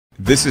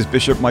This is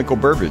Bishop Michael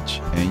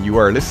Burbidge, and you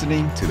are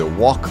listening to the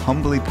Walk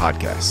Humbly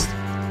Podcast.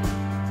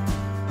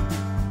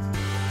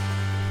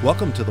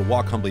 Welcome to the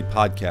Walk Humbly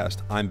Podcast.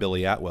 I'm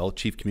Billy Atwell,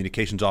 Chief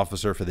Communications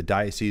Officer for the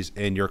Diocese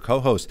and your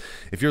co-host.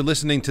 If you're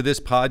listening to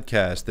this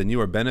podcast, then you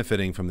are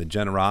benefiting from the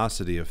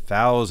generosity of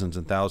thousands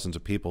and thousands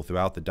of people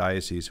throughout the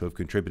diocese who have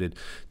contributed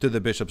to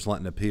the Bishop's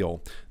Lenten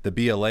Appeal. The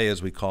BLA,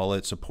 as we call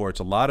it, supports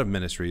a lot of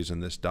ministries in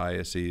this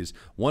diocese,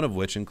 one of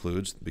which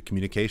includes the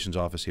Communications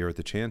Office here at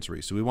the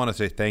Chancery. So we want to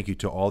say thank you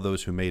to all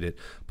those who made it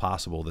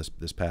possible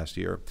this past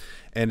year.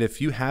 And if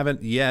you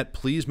haven't yet,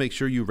 please make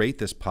sure you rate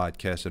this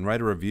podcast and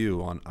write a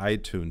review on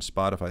iTunes,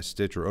 Spotify,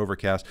 Stitch, or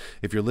Overcast.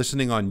 If you're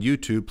listening on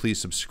YouTube, please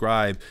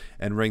subscribe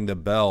and ring the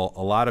bell.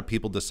 A lot of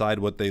people decide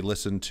what they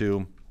listen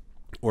to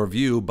or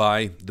view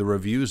by the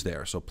reviews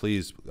there. So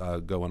please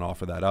go and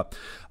offer that up.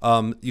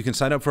 You can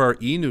sign up for our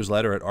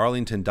e-newsletter at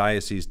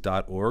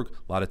arlingtondiocese.org.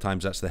 A lot of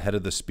times that's the head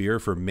of the spear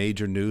for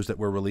major news that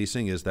we're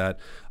releasing is that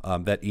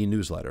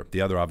e-newsletter.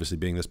 The other obviously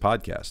being this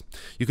podcast.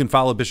 You can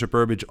follow Bishop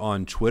Burbidge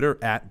on Twitter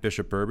at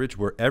Bishop Burbidge,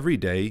 where every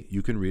day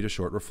you can read a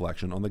short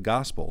reflection on the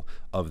gospel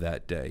of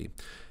that day.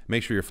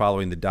 Make sure you're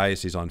following the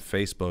Diocese on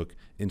Facebook,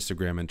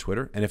 Instagram, and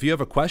Twitter. And if you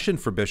have a question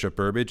for Bishop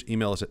Burbidge,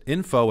 email us at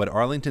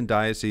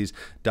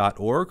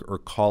info@arlingtondiocese.org or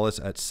call us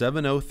at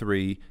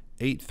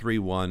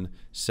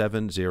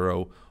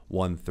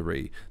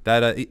 703-831-7013.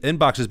 That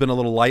inbox has been a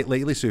little light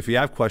lately, so if you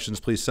have questions,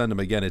 please send them.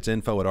 Again, it's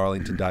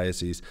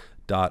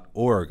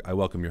info@arlingtondiocese.org. I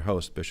welcome your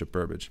host, Bishop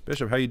Burbidge.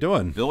 Bishop, how you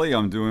doing? Billy,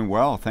 I'm doing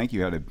well. Thank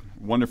you. Had a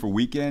wonderful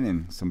weekend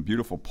in some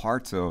beautiful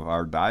parts of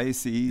our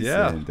diocese.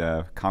 Yeah. And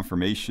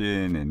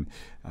confirmation and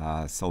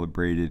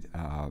celebrated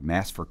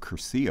Mass for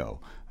Curcio.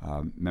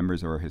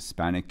 Members of our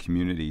Hispanic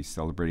community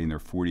celebrating their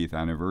 40th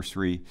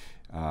anniversary.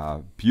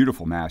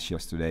 Beautiful Mass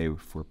yesterday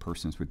for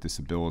persons with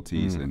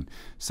disabilities, and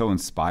so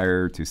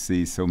inspired to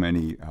see so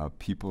many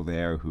people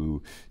there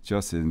who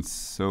just in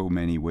so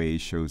many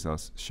ways show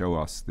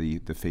us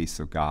the face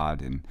of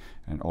God and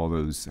all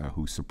those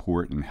who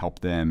support and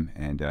help them.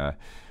 And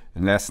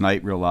last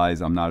night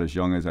realized I'm not as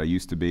young as I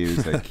used to be. It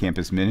was a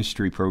campus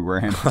ministry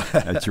program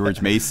at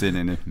George Mason,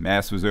 and the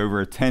Mass was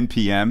over at 10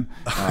 p.m.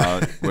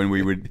 When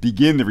we would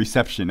begin the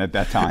reception at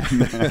that time.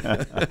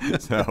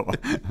 So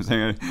I'm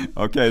saying,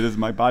 okay,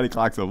 my body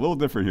clock's a little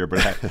different here,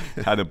 but I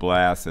had a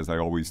blast, as I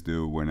always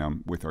do when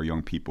I'm with our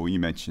young people. You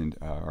mentioned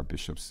our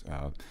bishop's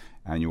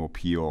annual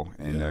appeal,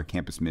 and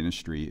campus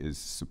ministry is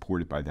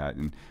supported by that.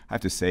 And I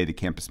have to say the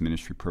campus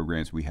ministry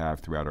programs we have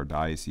throughout our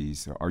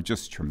diocese are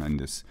just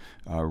tremendous,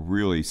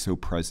 really so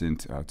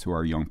present to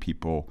our young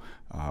people,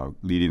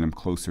 leading them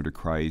closer to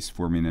Christ,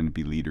 forming them to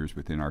be leaders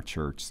within our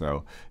church.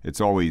 So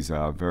it's always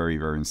very,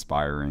 very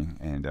inspiring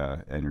and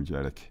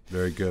energetic.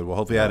 Very good. Well,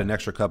 hopefully you had an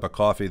extra cup of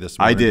coffee this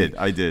morning.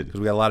 I did. Because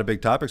we got a lot of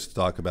big topics to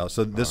talk about.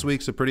 So this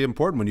week's a pretty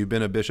important one. You've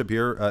been a bishop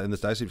here in this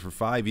diocese for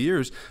 5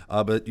 years,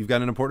 but you've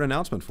got an important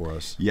announcement for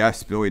us. Yes,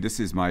 Billy, this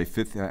is my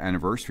 5th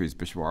anniversary as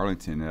Bishop of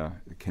Arlington.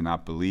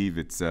 Cannot believe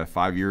it's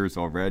 5 years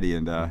already,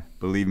 and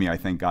believe me, I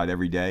thank God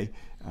every day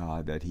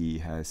that He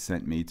has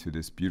sent me to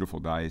this beautiful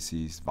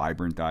diocese,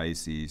 vibrant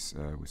diocese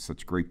with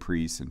such great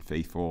priests and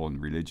faithful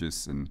and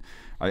religious, and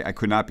I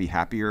could not be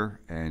happier.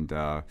 And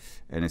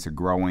it's a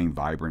growing,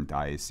 vibrant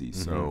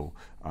diocese. So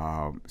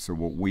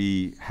what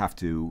we have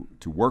to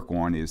work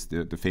on is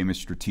the famous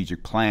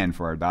strategic plan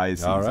for our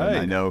diocese. All right. And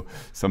I know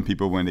some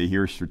people, when they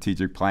hear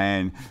strategic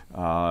plan,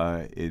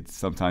 it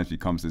sometimes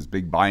becomes this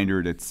big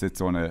binder that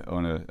sits on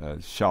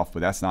a shelf,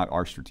 but that's not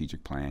our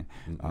strategic plan.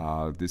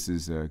 This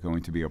is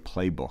going to be a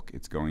playbook.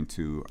 It's going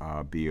to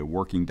be a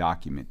working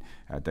document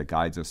that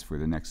guides us for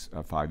the next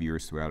 5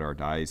 years throughout our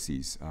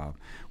diocese.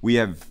 We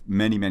have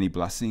many, many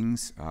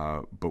blessings,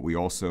 but we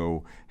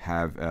also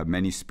have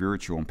many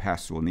spiritual and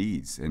pastoral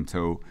needs. And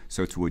so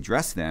to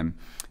address them,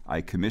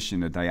 I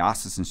commissioned a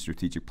diocesan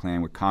strategic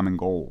plan with common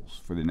goals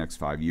for the next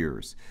 5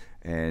 years.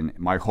 And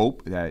my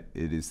hope that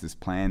it is this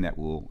plan that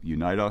will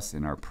unite us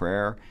in our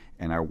prayer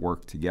and our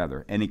work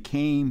together. And it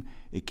came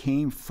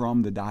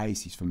from the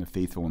diocese, from the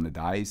faithful in the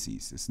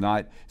diocese. It's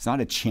not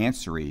a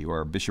chancery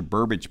or a Bishop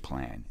Burbidge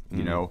plan.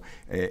 You know,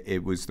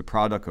 it was the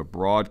product of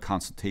broad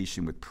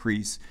consultation with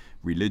priests,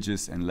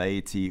 religious, and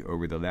laity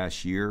over the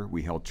last year.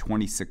 We held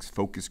 26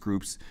 focus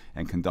groups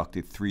and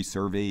conducted 3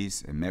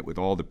 surveys and met with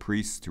all the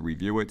priests to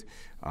review it.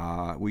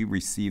 We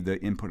received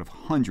the input of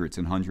hundreds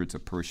and hundreds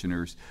of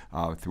parishioners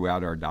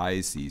throughout our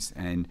diocese,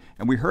 and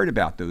we heard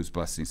about those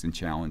blessings and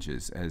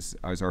challenges as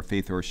our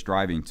faith are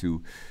striving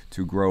to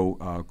grow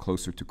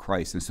closer to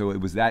Christ. And so it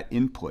was that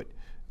input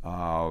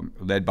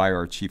led by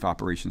our Chief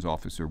Operations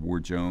Officer,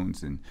 Ward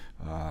Jones, and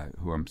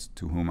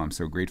to whom I'm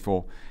so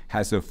grateful.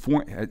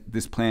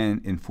 This plan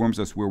informs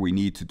us where we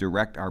need to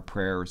direct our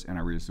prayers and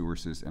our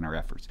resources and our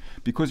efforts.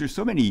 Because there's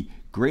so many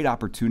great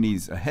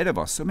opportunities ahead of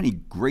us, so many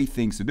great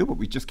things to do, but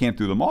we just can't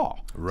do them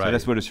all. Right. So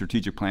that's what a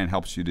strategic plan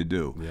helps you to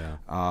do.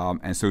 Yeah.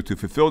 And so to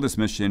fulfill this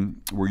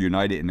mission, we're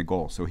united in the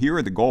goal. So here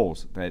are the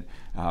goals that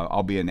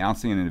I'll be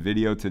announcing in a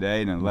video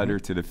today and a letter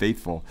to the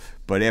faithful.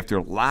 But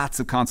after lots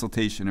of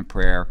consultation and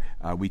prayer,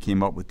 we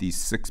came up with these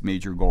 6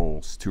 major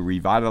goals: to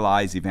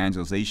revitalize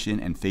evangelization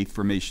and faith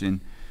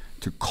formation,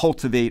 to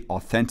cultivate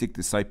authentic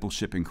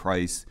discipleship in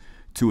Christ,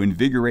 to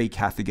invigorate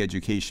Catholic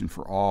education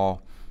for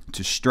all,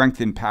 to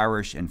strengthen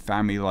parish and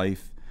family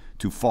life,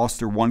 to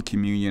foster one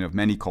communion of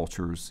many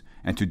cultures,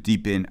 and to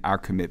deepen our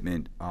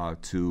commitment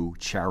to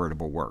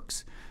charitable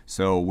works.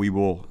 So we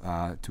will,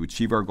 to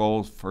achieve our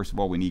goals, first of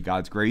all, we need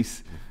God's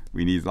grace.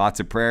 We need lots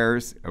of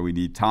prayers. We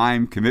need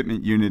time,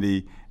 commitment,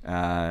 unity,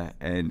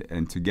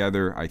 and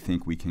together I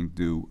think we can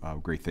do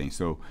great things.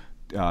 So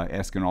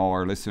asking all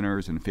our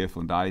listeners and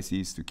faithful in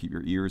diocese to keep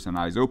your ears and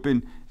eyes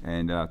open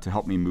and to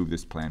help me move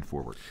this plan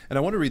forward. And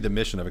I want to read the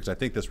mission of it, because I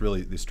think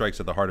this strikes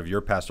at the heart of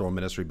your pastoral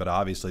ministry, but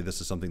obviously this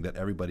is something that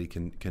everybody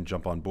can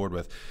jump on board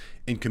with.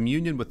 In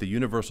communion with the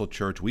universal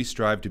church, we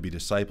strive to be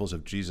disciples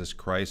of Jesus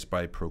Christ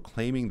by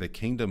proclaiming the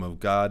kingdom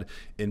of God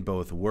in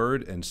both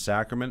word and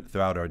sacrament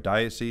throughout our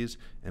diocese,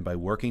 and by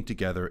working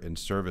together in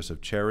service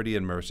of charity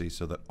and mercy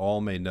so that all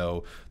may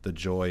know the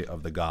joy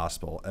of the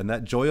gospel. And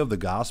that joy of the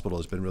gospel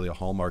has been really a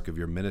hallmark of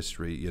your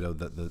ministry,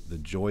 the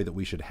joy that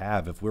we should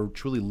have. If we're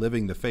truly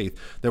living the faith,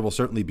 there will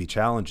certainly be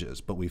challenges,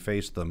 but we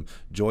face them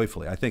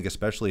joyfully. I think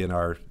especially in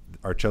our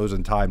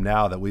chosen time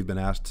now that we've been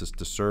asked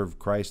to serve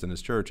Christ and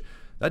his church,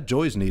 that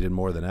joy is needed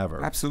more than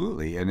ever.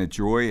 Absolutely, and a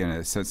joy and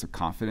a sense of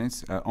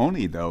confidence,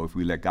 only though if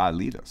we let God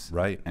lead us.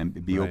 Right.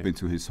 And be open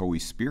to his Holy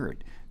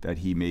Spirit, that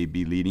he may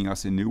be leading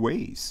us in new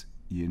ways,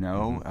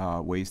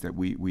 ways that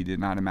we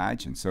did not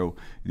imagine. So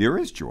there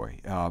is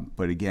joy,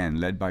 but again,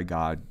 led by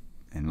God,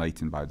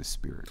 enlightened by the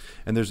Spirit.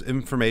 And there's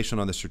information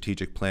on the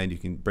strategic plan. You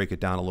can break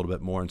it down a little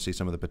bit more and see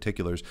some of the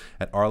particulars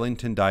at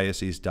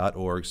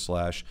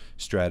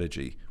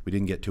arlingtondiocese.org/strategy. We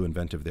didn't get too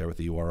inventive there with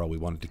the URL. We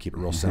wanted to keep it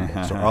real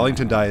simple. So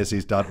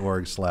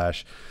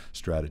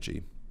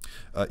arlingtondiocese.org/strategy.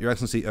 Your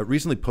Excellency,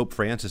 recently Pope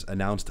Francis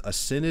announced a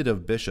Synod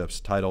of Bishops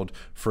titled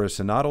For a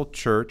Synodal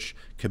Church,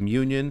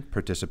 Communion,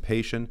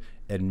 Participation,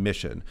 and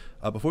Mission.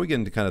 Before we get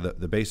into kind of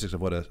the basics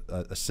of what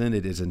a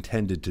synod is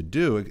intended to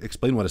do,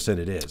 explain what a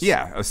synod is.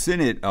 Yeah, a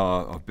synod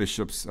of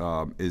bishops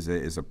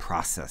is a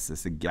process.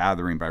 It's a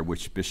gathering by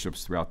which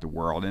bishops throughout the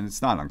world, and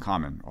it's not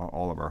uncommon.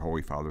 All of our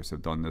Holy Fathers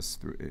have done this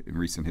in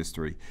recent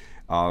history.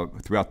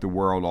 Throughout the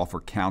world, offer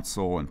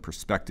counsel and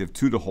perspective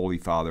to the Holy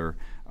Father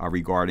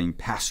regarding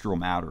pastoral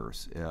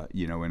matters,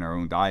 in our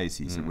own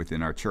diocese and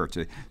within our church.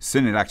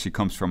 Synod actually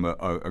comes from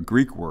a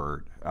Greek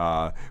word,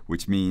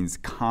 which means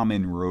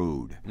common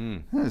road.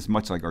 It's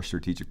much like our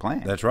strategic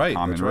plan. That's right.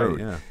 Common that's road.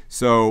 Right, yeah.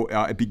 So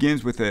it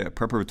begins with a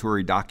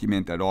preparatory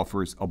document that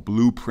offers a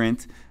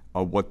blueprint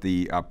of what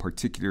the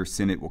particular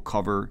synod will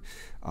cover.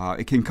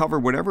 It can cover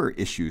whatever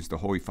issues the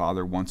Holy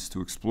Father wants to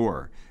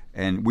explore.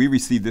 And we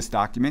received this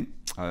document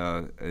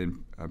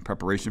in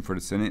preparation for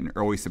the synod in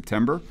early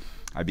September.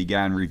 I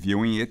began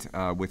reviewing it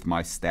with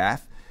my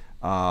staff.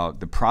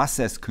 The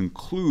process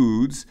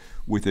concludes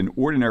with an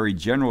ordinary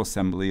General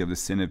Assembly of the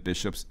Synod of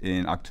Bishops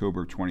in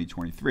October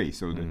 2023.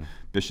 So the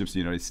bishops of the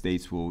United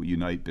States will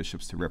unite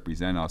bishops to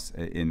represent us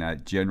in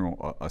that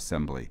General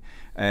Assembly.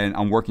 And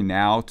I'm working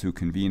now to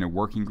convene a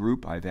working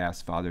group. I've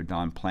asked Father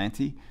Don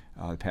Planty,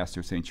 the pastor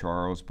of St.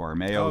 Charles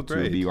Borromeo,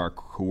 to be our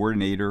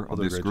coordinator of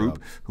this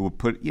group, who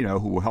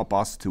will help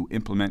us to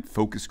implement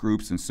focus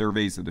groups and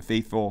surveys of the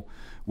faithful,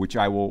 which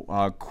I will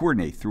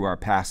coordinate through our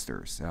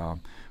pastors.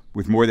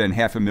 With more than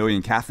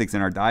 500,000 Catholics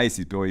in our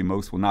diocese, Billy,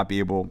 most will not be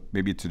able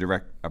maybe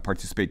to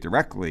participate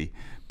directly.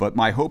 But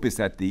my hope is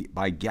that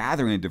by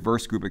gathering a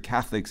diverse group of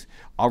Catholics,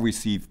 I'll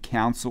receive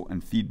counsel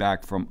and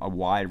feedback from a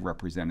wide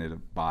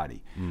representative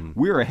body.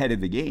 We're ahead of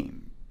the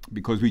game,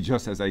 because we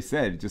just, as I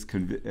said,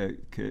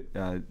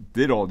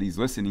 did all these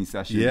listening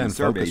sessions and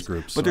surveys. Focus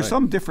groups, but there's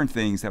some different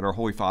things that our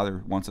Holy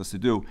Father wants us to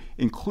do,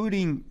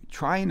 including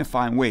trying to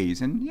find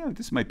ways, and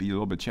this might be a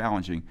little bit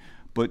challenging,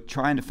 but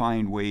trying to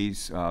find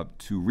ways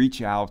to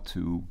reach out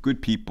to good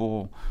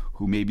people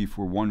who maybe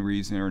for one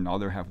reason or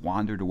another have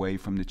wandered away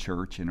from the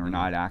church and are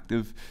not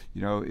active,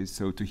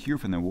 so to hear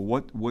from them,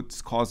 well,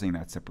 what's causing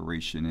that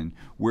separation, and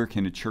where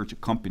can the church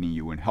accompany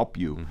you and help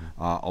you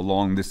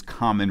along this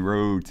common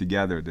road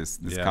together, this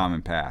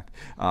common path.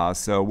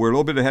 So we're a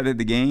little bit ahead of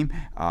the game,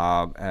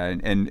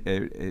 and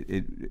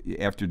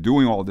after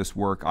doing all this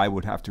work, I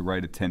would have to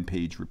write a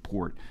 10-page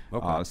report,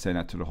 send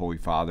that to the Holy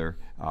Father,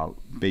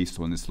 based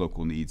on this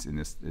local needs in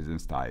this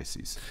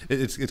diocese.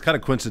 It's kind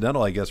of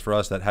coincidental, I guess, for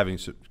us that having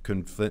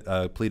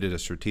completed a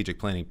strategic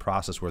planning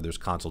process where there's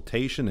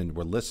consultation and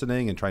we're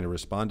listening and trying to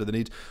respond to the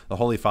needs. The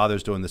Holy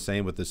Father's doing the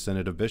same with the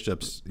Synod of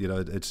Bishops.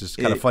 It's just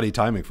kind of funny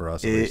timing for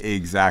us.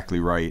 Exactly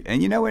right.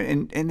 And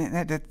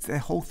and that's the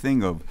whole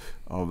thing of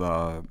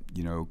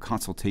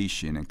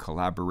consultation and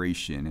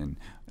collaboration and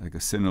like a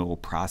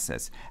synodal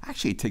process.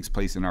 Actually, it takes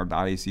place in our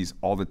diocese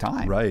all the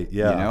time. Right.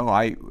 Yeah.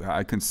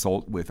 I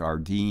consult with our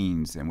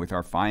deans and with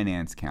our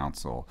finance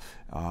council.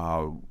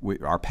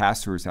 Our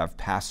pastors have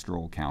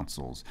pastoral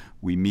councils.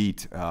 We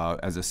meet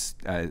as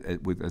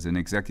an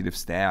executive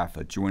staff,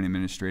 a joint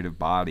administrative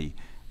body.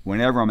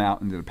 Whenever I'm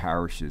out into the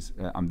parishes,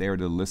 I'm there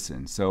to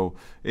listen. So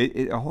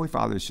our Holy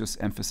Father is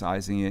just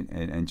emphasizing it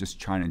and just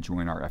trying to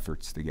join our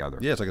efforts together.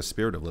 Yeah, it's like a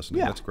spirit of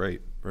listening. Yeah. That's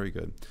great. Very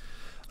good.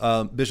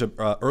 Bishop,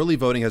 early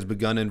voting has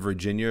begun in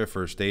Virginia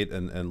for state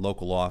and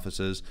local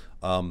offices.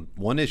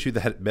 One issue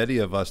that many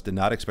of us did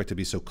not expect to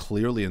be so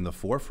clearly in the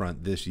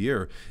forefront this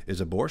year is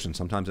abortion.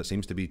 Sometimes it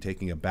seems to be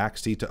taking a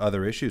backseat to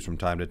other issues from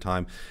time to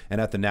time. And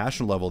at the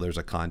national level, there's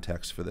a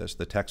context for this.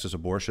 The Texas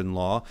abortion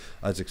law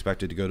is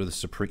expected to go to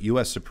the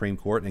U.S. Supreme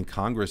Court, and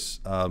Congress,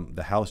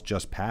 the House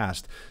just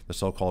passed the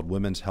so-called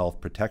Women's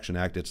Health Protection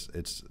Act.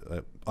 It's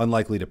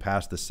unlikely to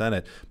pass the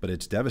Senate, but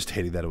it's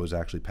devastating that it was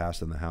actually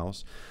passed in the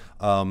House.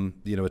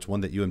 It's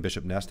one that you and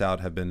Bishop Nestout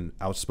have been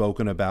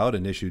outspoken about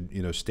and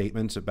issued,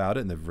 statements about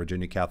it, and the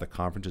Virginia Catholic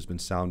Conference has been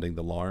sounding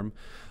the alarm.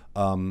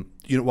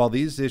 While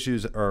these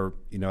issues are,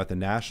 at the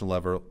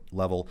national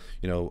level,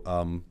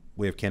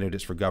 we have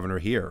candidates for governor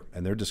here,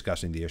 and they're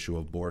discussing the issue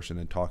of abortion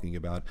and talking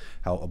about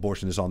how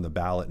abortion is on the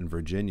ballot in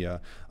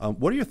Virginia.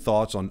 What are your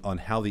thoughts on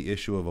how the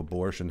issue of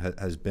abortion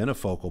has been a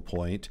focal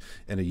point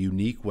in a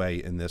unique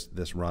way in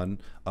this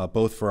run,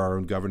 both for our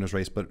own governor's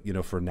race, but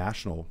for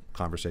national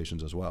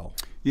conversations as well?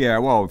 Yeah,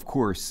 well, of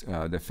course,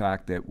 the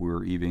fact that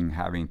we're even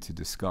having to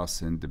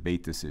discuss and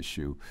debate this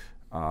issue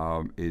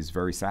is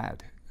very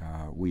sad.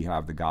 We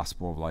have the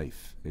gospel of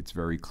life. It's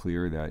very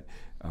clear that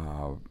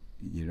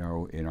in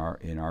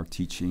our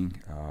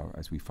teaching,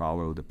 as we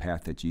follow the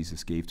path that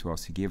Jesus gave to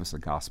us, he gave us a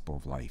gospel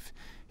of life.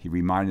 He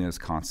reminded us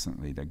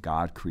constantly that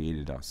God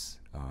created us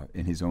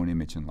in his own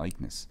image and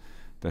likeness,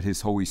 that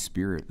his Holy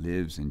Spirit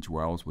lives and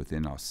dwells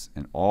within us,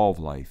 and all of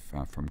life,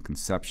 from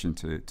conception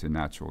to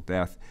natural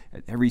death,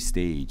 at every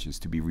stage is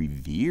to be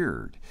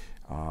revered,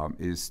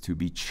 is to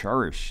be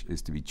cherished,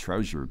 is to be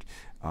treasured,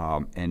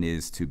 and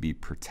is to be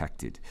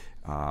protected.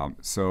 To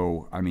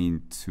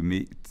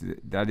me,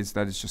 that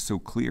is just so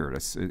clear.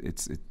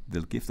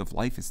 The gift of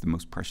life is the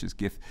most precious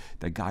gift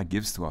that God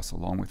gives to us,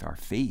 along with our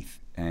faith.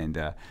 And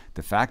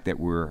the fact that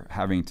we're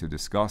having to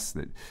discuss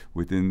that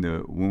within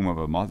the womb of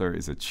a mother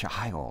is a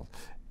child,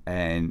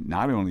 and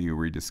not only are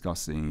we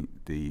discussing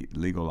the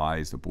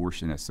legalized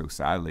abortion that so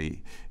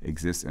sadly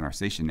exists in our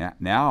station,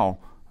 now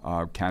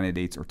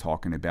candidates are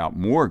talking about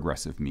more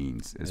aggressive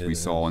means, as we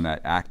saw in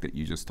that act that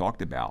you just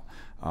talked about,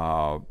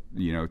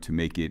 to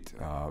make it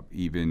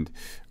even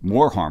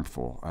more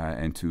harmful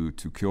and to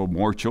kill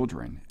more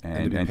children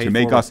and to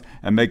make us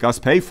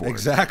pay for it.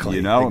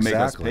 Exactly. Make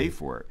us pay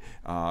for it,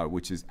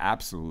 which is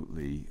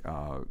absolutely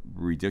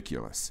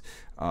ridiculous.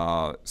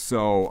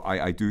 So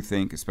I do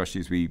think, especially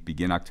as we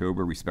begin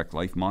October, Respect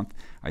Life Month,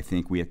 I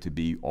think we have to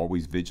be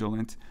always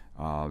vigilant.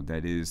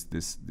 That is,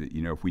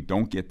 if we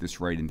don't get this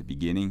right in the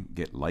beginning,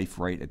 get life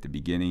right at the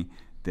beginning,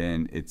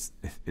 then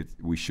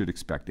we should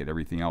expect that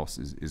everything else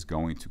is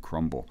going to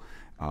crumble.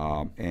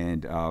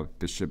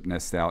 Bishop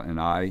Nestout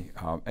and I,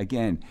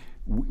 again,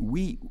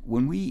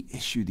 when we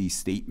issue these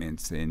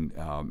statements, and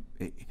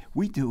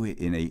we do it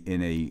in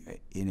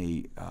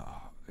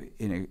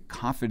a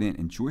confident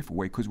and joyful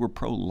way because we're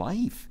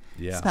pro-life.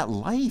 Yeah. It's about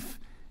life.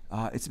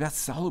 It's about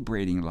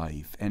celebrating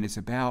life, and it's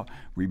about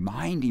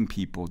reminding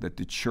people that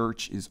the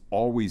church is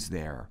always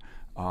there,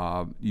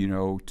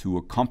 to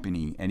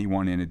accompany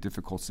anyone in a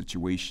difficult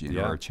situation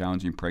or a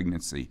challenging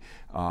pregnancy,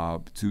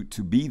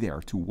 to be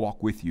there, to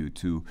walk with you,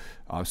 to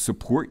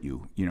support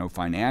you,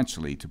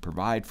 financially, to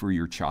provide for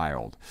your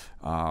child,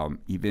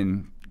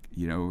 even.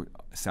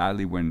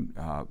 Sadly, when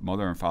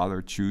mother and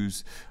father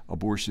choose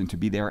abortion, to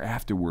be there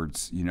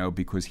afterwards,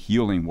 because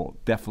healing will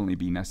definitely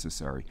be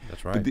necessary.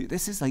 That's right. But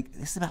this is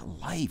about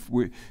life.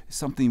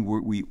 Something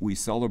we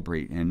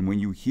celebrate. And when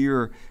you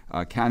hear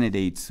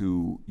candidates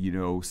who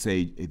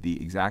say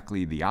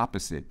exactly the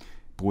opposite,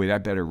 boy,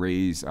 that better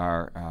raise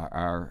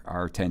our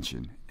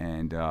attention.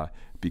 And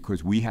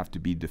because we have to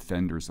be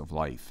defenders of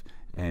life.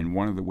 And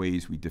one of the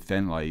ways we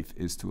defend life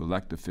is to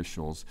elect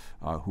officials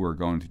who are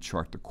going to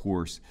chart the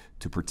course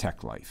to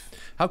protect life.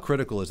 How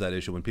critical is that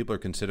issue when people are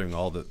considering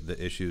all the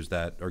issues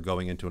that are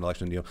going into an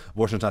election?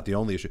 Abortion is not the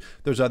only issue.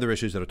 There's other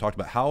issues that are talked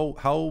about.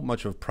 How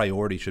much of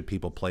priority should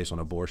people place on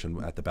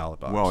abortion at the ballot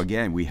box? Well,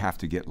 again, we have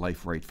to get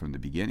life right from the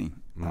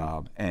beginning.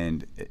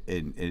 And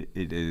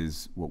it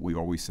is what we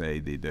always say,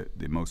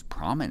 the most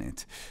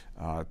prominent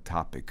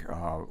topic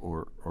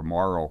or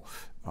moral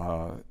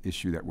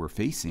issue that we're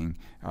facing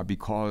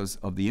because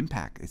of the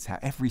impact it's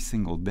every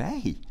single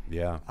day.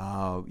 Yeah.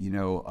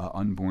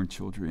 Unborn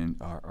children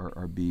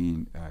are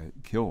being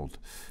killed.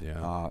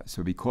 Yeah.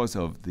 So because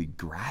of the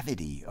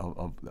gravity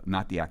of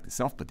not the act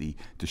itself, but the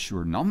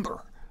sheer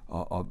number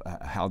of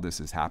how this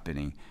is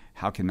happening,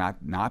 how can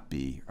that not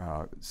be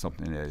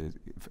something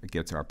that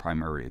gets our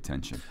primary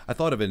attention? I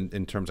thought of it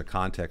in terms of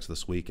context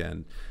this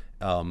weekend.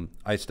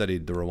 I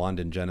studied the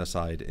Rwandan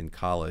genocide in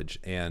college,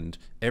 and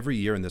every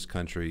year in this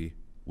country,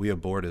 we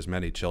abort as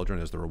many children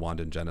as the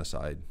Rwandan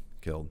genocide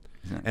killed.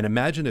 Yeah. And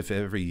imagine if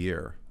every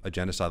year a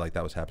genocide like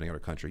that was happening in our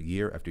country,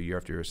 year after year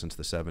after year since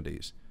the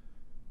 70s.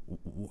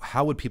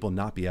 How would people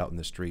not be out in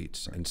the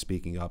streets and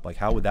speaking up? Like,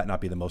 how would that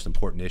not be the most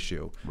important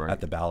issue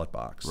at the ballot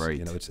box? Right.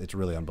 You know, it's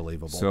really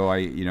unbelievable. So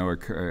I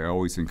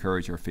always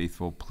encourage our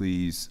faithful,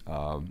 please,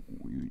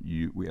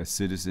 we as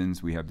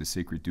citizens, we have the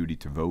sacred duty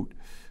to vote,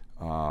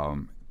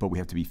 but we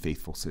have to be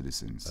faithful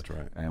citizens. That's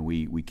right. And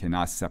we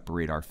cannot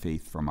separate our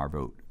faith from our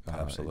vote.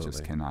 Absolutely. It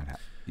just cannot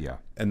happen. Yeah.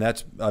 And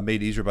that's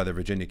made easier by the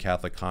Virginia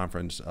Catholic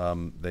Conference.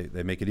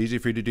 They make it easy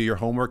for you to do your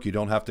homework. You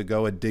don't have to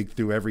go and dig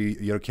through every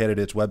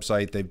candidate's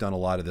website. They've done a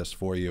lot of this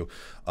for you.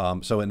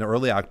 So in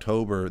early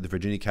October, the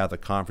Virginia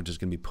Catholic Conference is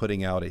going to be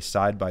putting out a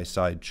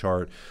side-by-side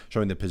chart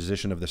showing the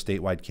position of the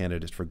statewide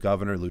candidates for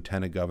governor,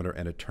 lieutenant governor,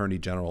 and attorney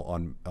general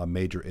on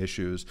major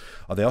issues.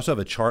 They also have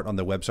a chart on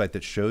the website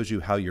that shows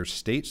you how your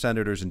state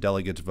senators and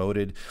delegates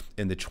voted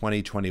in the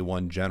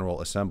 2021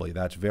 General Assembly.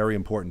 That's very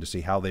important to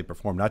see how they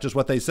perform, not just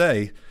what they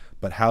say,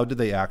 but how did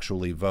they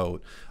actually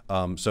vote?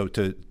 So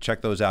to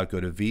check those out,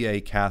 go to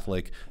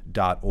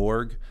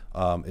vacatholic.org.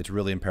 It's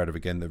really imperative.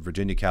 Again, the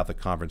Virginia Catholic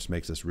Conference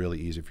makes this really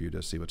easy for you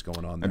to see what's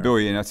going on there. And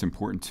Billy, and that's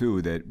important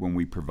too, that when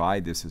we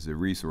provide this as a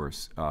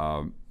resource,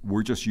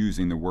 we're just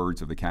using the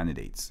words of the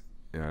candidates.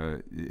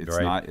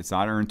 It's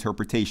not our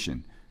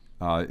interpretation.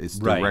 It's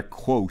direct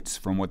quotes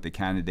from what the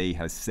candidate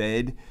has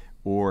said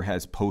or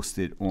has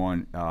posted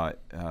on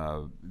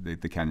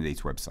the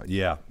candidate's website.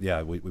 Yeah,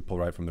 we pull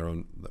right from their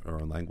own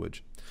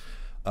language.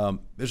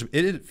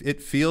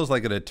 It feels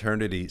like an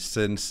eternity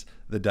since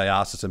the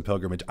diocesan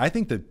pilgrimage. I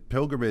think the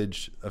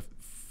pilgrimage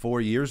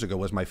 4 years ago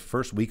was my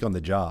first week on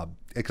the job,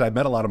 because I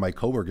met a lot of my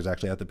coworkers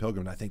actually at the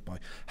pilgrimage. I think, boy,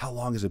 how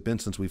long has it been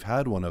since we've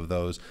had one of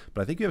those?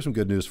 But I think you have some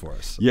good news for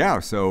us.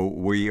 Yeah, so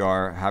we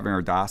are having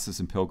our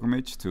diocesan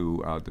pilgrimage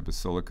to the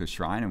Basilica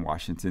Shrine in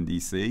Washington,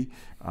 D.C.,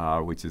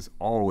 which is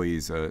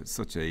always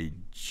such a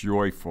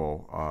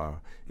joyful,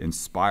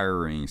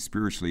 inspiring,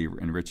 spiritually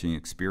enriching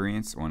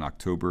experience on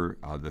October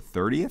the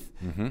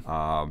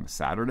 30th,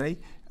 Saturday.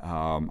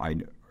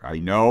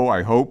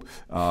 I hope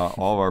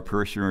all of our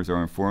parishioners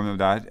are informed of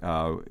that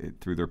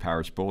through their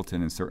parish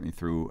bulletin and certainly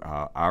through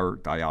our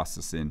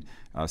diocesan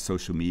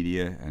social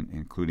media, and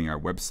including our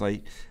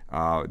website.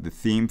 The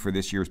theme for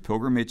this year's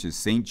pilgrimage is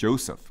St.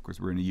 Joseph, because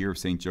we're in the year of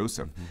St.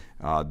 Joseph,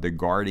 the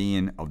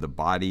guardian of the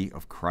body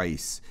of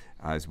Christ,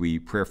 as we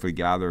prayerfully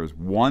gather as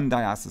one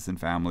diocesan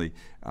family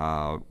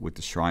with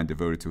the shrine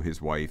devoted to his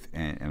wife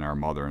and our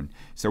mother. And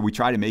so we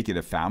try to make it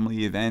a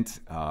family event.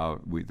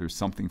 There's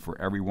something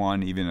for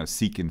everyone, even a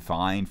seek and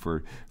find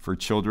for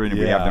children. And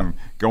we have them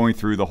going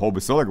through the whole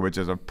basilica, which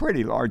is a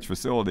pretty large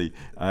facility,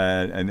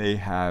 and they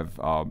have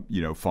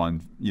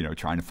fun,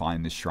 trying to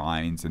find the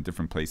shrines and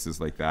different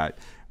places like that.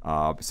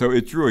 So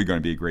it's really going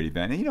to be a great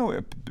event.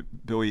 And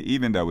Billy,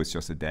 even though it's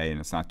just a day and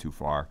it's not too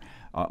far,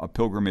 a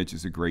pilgrimage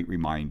is a great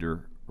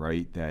reminder,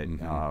 right, that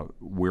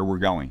where we're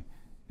going.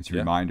 It's a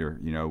reminder,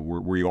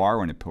 we are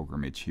on a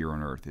pilgrimage here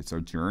on earth. It's our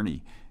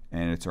journey,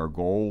 and it's our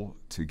goal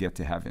to get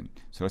to heaven.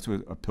 So that's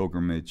what a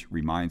pilgrimage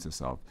reminds us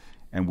of.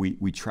 And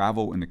we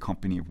travel in the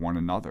company of one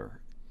another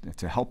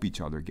to help each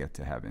other get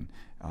to heaven,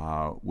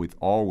 with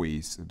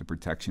always the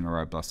protection of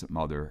our Blessed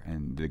Mother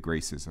and the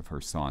graces of her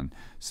Son.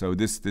 So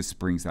this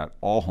brings that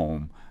all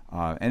home,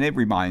 and it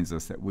reminds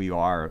us that we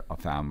are a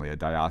family, a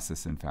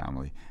diocesan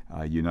family,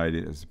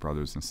 united as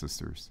brothers and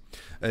sisters.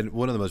 And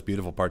one of the most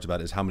beautiful parts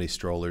about it is how many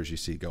strollers you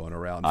see going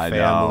around,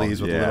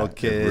 families with little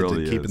kids,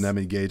 really and keeping them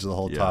engaged the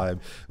whole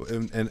time.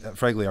 And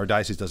frankly, our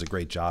diocese does a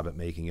great job at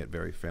making it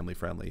very family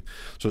friendly.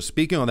 So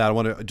speaking on that, I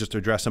want to just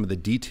address some of the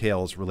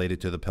details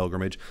related to the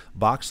pilgrimage.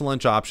 Box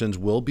lunch options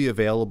will be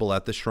available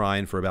at the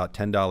shrine for about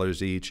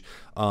 $10 each,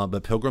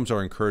 but pilgrims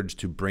are encouraged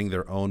to bring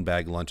their own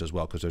bag lunch as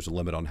well, because there's a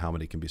limit on how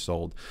many can be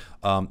sold.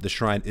 The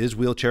shrine is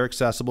wheelchair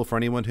accessible for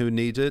anyone who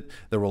needs it.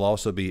 There will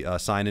also be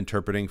sign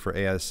interpreting for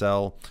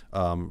ASL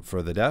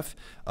for the deaf.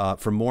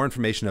 For more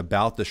information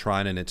about the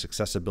shrine and its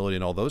accessibility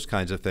and all those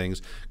kinds of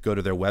things, go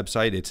to their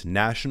website. It's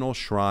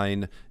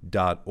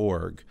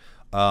nationalshrine.org.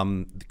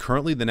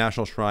 Currently, the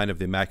National Shrine of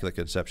the Immaculate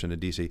Conception in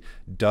D.C.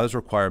 does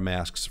require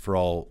masks for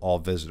all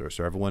visitors,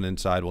 so everyone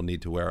inside will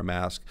need to wear a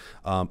mask.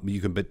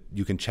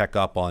 You can check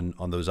up on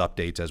those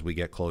updates as we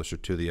get closer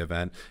to the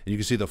event, and you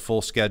can see the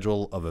full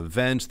schedule of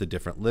events, the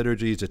different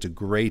liturgies. It's a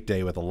great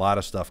day with a lot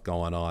of stuff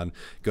going on.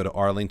 Go to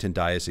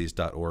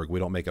arlingtondiocese.org. We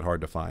don't make it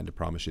hard to find, I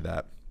promise you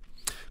that.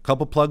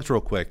 Couple plugs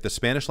real quick. The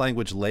Spanish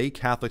language lay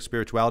Catholic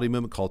spirituality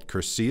movement called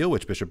Cursillo,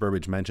 which Bishop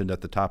Burbidge mentioned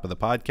at the top of the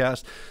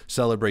podcast,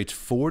 celebrates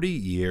 40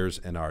 years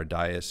in our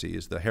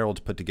diocese. The Herald's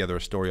put together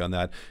a story on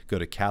that. Go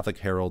to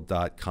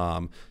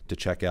CatholicHerald.com to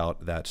check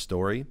out that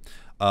story.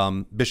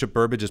 Bishop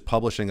Burbidge is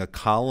publishing a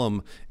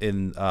column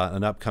in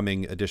an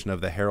upcoming edition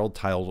of the Herald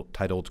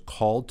titled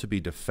Called to be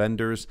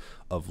Defenders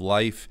of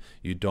Life.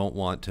 You don't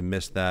want to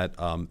miss that.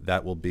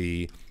 That will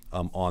be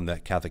on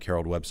that Catholic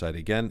Herald website.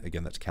 Again,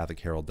 that's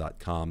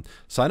CatholicHerald.com.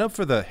 Sign up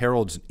for the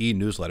Herald's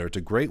e-newsletter. It's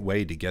a great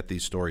way to get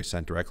these stories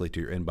sent directly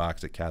to your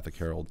inbox at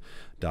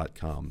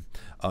CatholicHerald.com.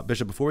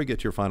 Bishop, before we get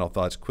to your final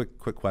thoughts, quick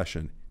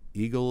question.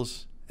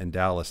 Eagles and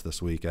Dallas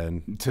this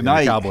weekend.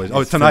 Tonight. Cowboys.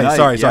 Oh, tonight.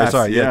 Sorry.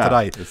 Yeah,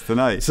 tonight. It's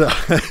tonight. So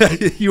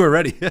you were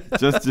ready.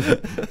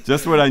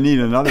 just what I need,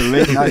 another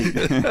late night.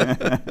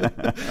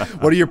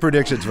 What are your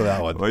predictions for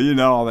that one? Well,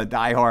 I'm a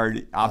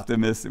diehard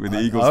optimist with the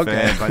Eagles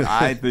fan, but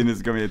I think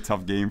it's going to be a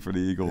tough game for the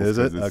Eagles. Is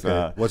it?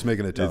 Okay. What's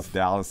making it tough? It's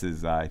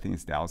Dallas's. I think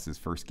it's Dallas's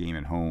first game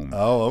at home.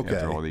 Oh, okay.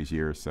 After all these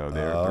years, so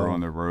they're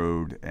on the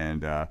road,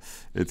 and I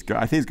think it's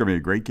going to be a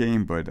great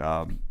game. But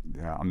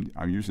I'm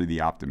usually the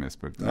optimist,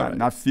 but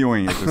not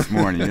feeling it this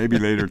morning. Maybe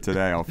later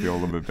today I'll feel a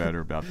little bit better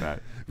about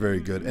that. Very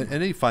good. And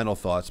any final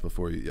thoughts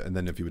before you, and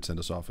then if you would send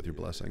us off with your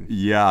blessing?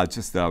 Yeah,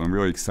 just I'm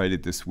really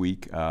excited this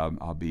week.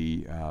 I'll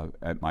be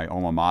at my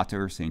alma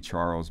mater, St.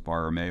 Charles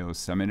Borromeo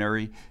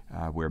Seminary,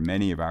 where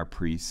many of our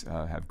priests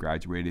have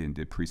graduated and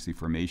did priestly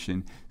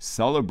formation,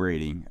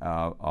 celebrating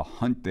the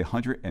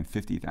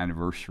 150th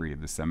anniversary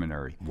of the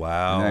seminary.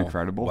 Wow. Isn't that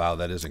incredible? Wow,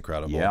 that is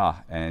incredible.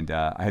 Yeah, and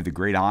I had the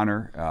great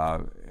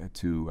honor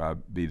to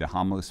be the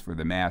homilist for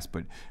the Mass,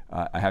 but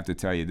I have to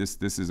tell you, this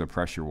is a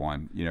pressure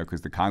one,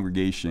 because the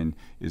congregation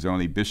is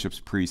only bishops,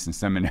 priests, and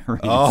seminaries.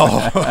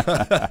 Oh,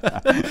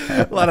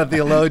 a lot of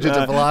theologians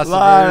and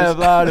philosophers. A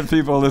lot of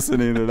people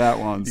listening to that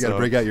one. You got to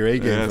break out your A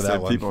game for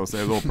that one. People say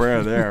a little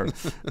prayer there.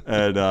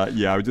 And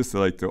I would just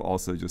like to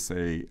also just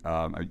say,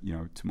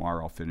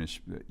 tomorrow I'll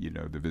finish,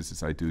 the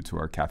visits I do to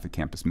our Catholic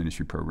campus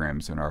ministry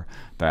programs in our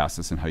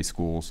diocesan high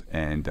schools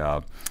and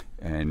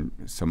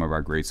some of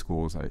our grade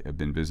schools I've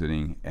been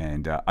visiting.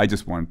 And I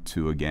just want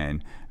to,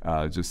 again,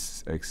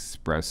 just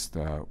express,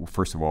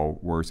 first of all,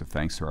 words of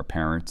thanks to our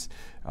parents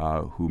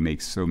who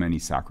make so many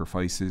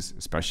sacrifices,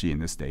 especially in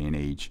this day and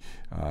age,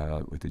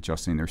 with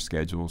adjusting their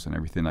schedules and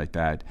everything like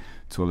that,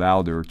 to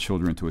allow their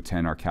children to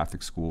attend our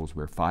Catholic schools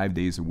where 5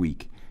 days a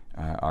week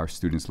our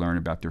students learn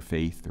about their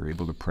faith. They're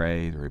able to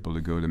pray. They're able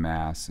to go to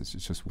Mass. It's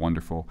just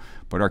wonderful.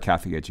 But our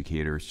Catholic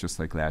educators, just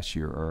like last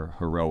year, are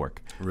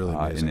heroic really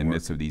in the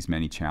midst of these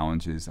many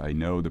challenges. I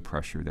know the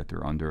pressure that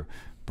they're under,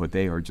 but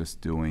they are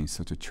just doing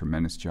such a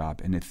tremendous job.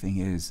 And the thing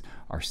is,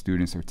 our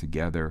students are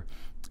together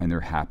and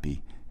they're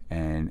happy.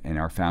 And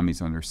our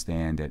families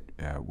understand that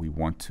we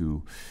want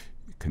to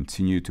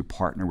continue to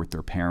partner with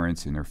their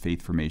parents in their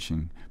faith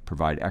formation,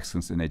 provide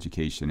excellence in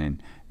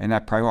education, and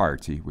that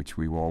priority, which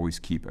we will always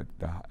keep at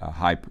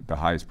the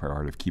highest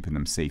priority of keeping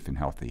them safe and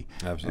healthy.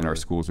 Absolutely. And our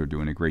schools are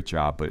doing a great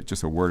job, but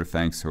just a word of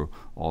thanks to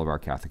all of our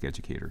Catholic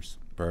educators.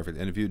 Perfect.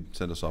 And if you'd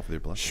send us off with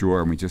your blessing.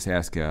 Sure. And we just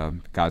ask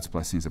God's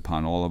blessings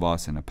upon all of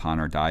us and upon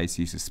our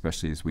diocese,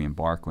 especially as we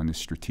embark on this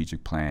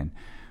strategic plan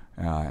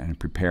and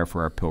prepare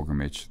for our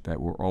pilgrimage, that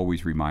we're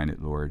always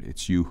reminded, Lord,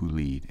 it's you who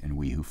lead and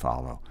we who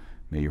follow.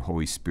 May your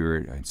Holy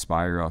Spirit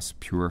inspire us,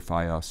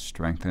 purify us,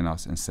 strengthen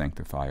us, and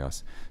sanctify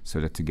us, so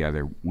that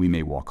together we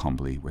may walk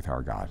humbly with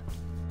our God.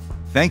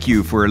 Thank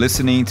you for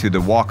listening to the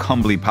Walk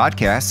Humbly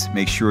podcast.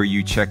 Make sure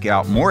you check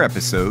out more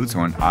episodes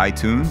on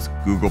iTunes,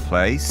 Google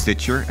Play,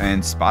 Stitcher,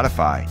 and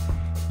Spotify.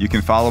 You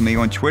can follow me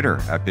on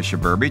Twitter at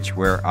Bishop Burbidge,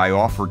 where I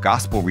offer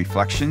gospel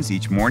reflections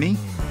each morning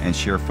and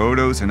share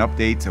photos and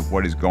updates of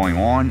what is going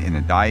on in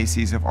the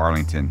Diocese of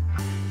Arlington.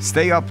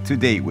 Stay up to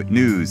date with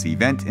news,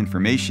 event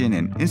information,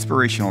 and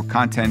inspirational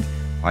content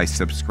by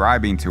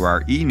subscribing to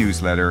our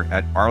e-newsletter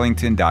at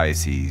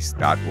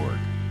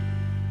arlingtondiocese.org.